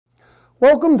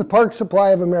Welcome to Park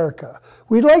Supply of America.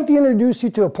 We'd like to introduce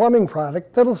you to a plumbing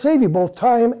product that'll save you both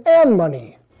time and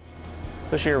money.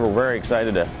 This year we're very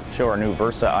excited to show our new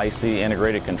Versa IC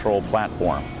integrated control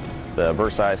platform. The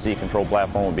Versa IC control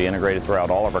platform will be integrated throughout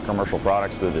all of our commercial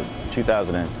products through the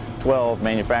 2012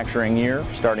 manufacturing year,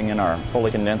 starting in our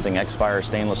fully condensing XFyre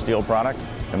stainless steel product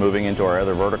and moving into our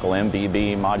other vertical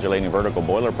MVB modulating vertical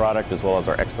boiler product as well as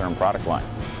our Xtherm product line.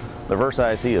 The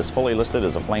Versa IC is fully listed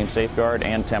as a flame safeguard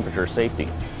and temperature safety,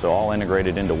 so all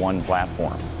integrated into one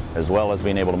platform, as well as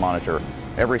being able to monitor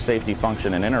every safety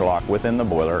function and interlock within the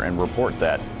boiler and report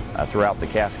that throughout the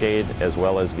cascade as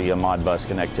well as via Modbus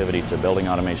connectivity to building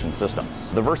automation systems.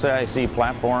 The Versa IC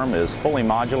platform is fully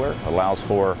modular, allows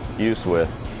for use with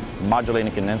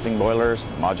modulating condensing boilers,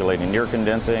 modulating near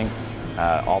condensing,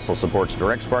 also supports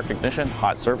direct spark ignition,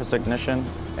 hot surface ignition,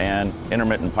 and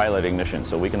intermittent pilot ignition.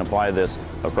 So we can apply this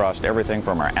across everything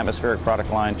from our atmospheric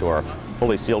product line to our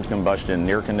fully sealed combustion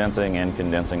near condensing and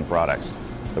condensing products.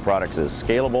 The product is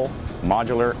scalable,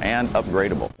 modular, and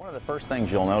upgradable. One of the first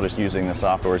things you'll notice using the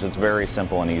software is it's very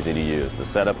simple and easy to use. The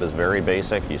setup is very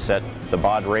basic. You set the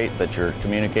baud rate that you're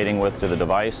communicating with to the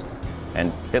device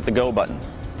and hit the go button.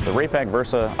 The Raypak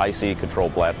Versa IC control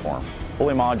platform,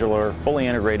 fully modular, fully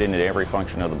integrated into every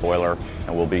function of the boiler,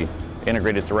 and will be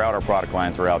integrated throughout our product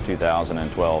line throughout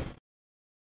 2012.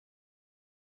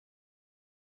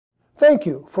 Thank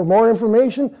you. For more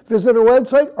information, visit our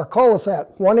website or call us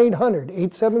at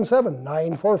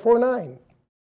 1-800-877-9449.